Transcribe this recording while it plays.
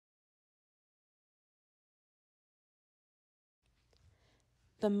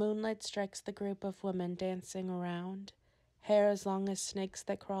The moonlight strikes the group of women dancing around, hair as long as snakes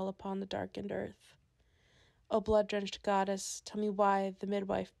that crawl upon the darkened earth. O blood-drenched goddess, tell me why the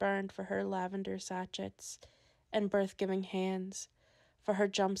midwife burned for her lavender sachets and birth-giving hands, for her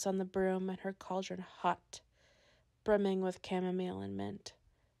jumps on the broom and her cauldron hot, brimming with chamomile and mint,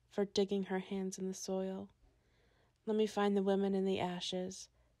 for digging her hands in the soil. Let me find the women in the ashes,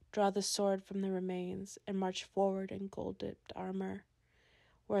 draw the sword from the remains, and march forward in gold-dipped armor,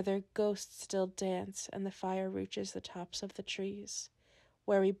 where their ghosts still dance and the fire reaches the tops of the trees,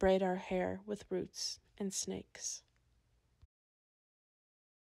 where we braid our hair with roots and snakes.